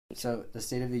So the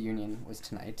State of the Union was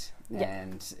tonight, Yeah.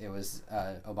 and it was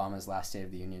Obama's last State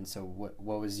of the Union. So what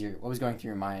was going through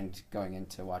your mind going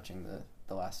into watching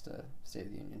the last State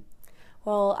of the Union?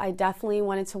 Well, I definitely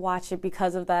wanted to watch it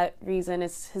because of that reason.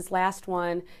 It's his last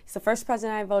one. He's the first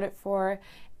president I voted for,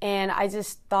 and I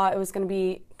just thought it was going to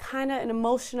be kind of an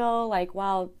emotional, like,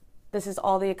 wow, this is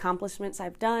all the accomplishments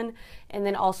I've done, and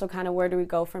then also kind of where do we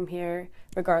go from here,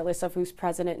 regardless of who's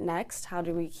president next? How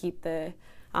do we keep the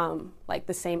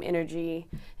the same energy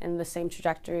and the same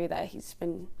trajectory that he's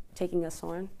been taking us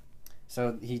on?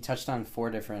 So he touched on 4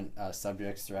 different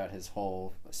subjects throughout his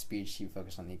whole speech. He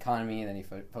focused on the economy, then he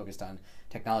focused on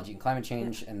technology and climate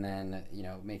change, and then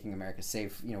making America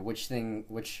safe.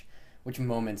 Which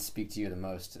moments speak to you the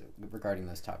most regarding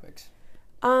those topics?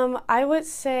 I would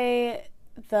say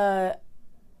the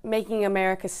making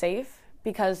America safe,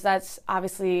 because that's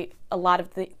obviously a lot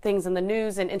of the things in the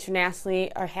news and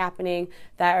internationally are happening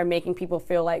that are making people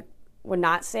feel like we're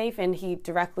not safe, and he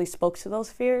directly spoke to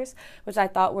those fears, which I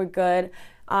thought were good.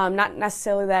 Not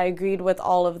necessarily that I agreed with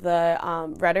all of the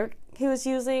rhetoric he was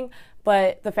using,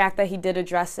 but the fact that he did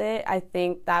address it, I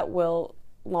think that will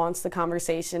launch the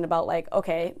conversation about, like,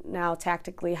 okay, now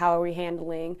tactically, how are we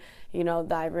handling,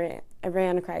 the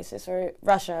Iran crisis, or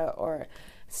Russia, or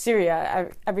Syria,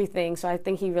 everything. So I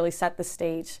think he really set the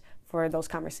stage for those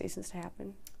conversations to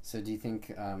happen. So do you think,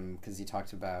 because he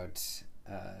talked about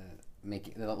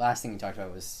the last thing he talked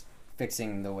about was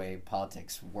fixing the way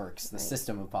politics works, the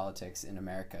system of politics in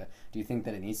America. Do you think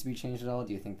that it needs to be changed at all?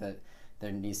 Do you think that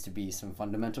there needs to be some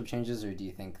fundamental changes, or do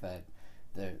you think that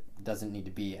there doesn't need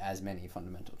to be as many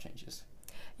fundamental changes?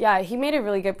 Yeah, he made a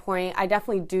really good point. I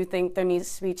definitely do think there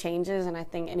needs to be changes, and I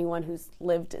think anyone who's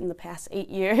lived in the past 8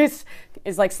 years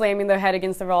is like slamming their head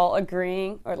against the wall,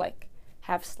 agreeing, or like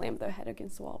have slammed their head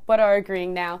against the wall, but are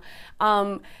agreeing now.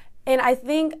 And I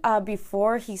think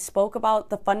before he spoke about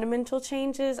the fundamental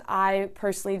changes, I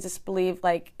personally just believe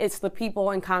like it's the people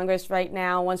in Congress right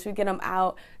now. Once we get them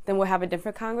out, then we'll have a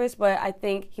different Congress. But I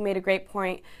think he made a great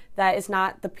point that it's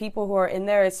not the people who are in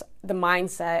there, it's the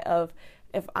mindset of,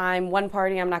 if I'm one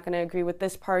party, I'm not going to agree with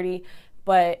this party.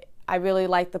 But I really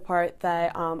like the part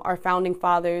that our founding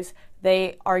fathers,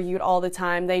 they argued all the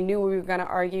time. They knew we were going to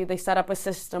argue. They set up a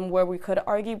system where we could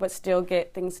argue but still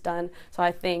get things done. So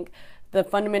I think the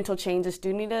fundamental changes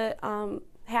do need to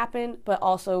happen, but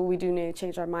also we do need to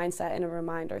change our mindset and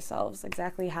remind ourselves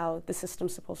exactly how the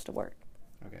system's supposed to work.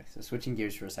 Okay, so switching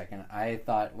gears for a second, I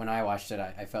thought when I watched it,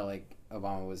 I felt like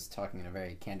Obama was talking in a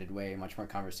very candid way, much more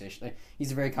conversational.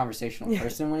 He's a very conversational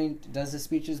person when he does his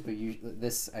speeches, but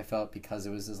this, I felt, because it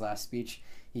was his last speech,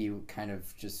 he kind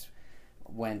of just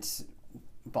went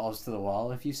balls to the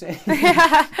wall, if you say,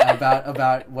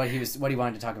 about what he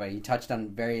wanted to talk about. He touched on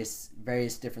various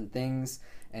different things,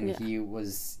 and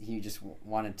he just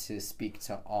wanted to speak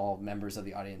to all members of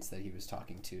the audience that he was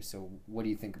talking to. So what do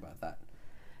you think about that?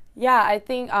 Yeah, I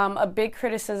think a big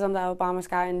criticism that Obama's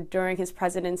gotten during his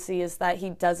presidency is that he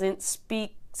doesn't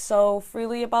speak so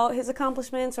freely about his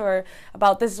accomplishments or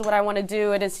about this is what I want to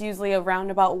do, and it's usually a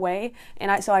roundabout way.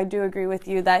 And so I do agree with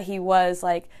you that he was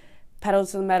like pedal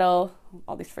to the metal,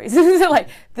 all these phrases, like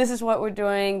this is what we're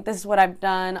doing, this is what I've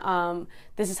done,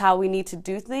 this is how we need to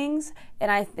do things.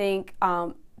 And I think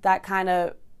that kind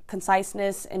of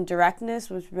conciseness and directness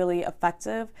was really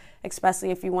effective, especially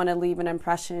if you want to leave an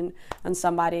impression on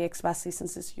somebody, especially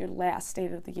since it's your last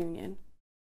State of the Union.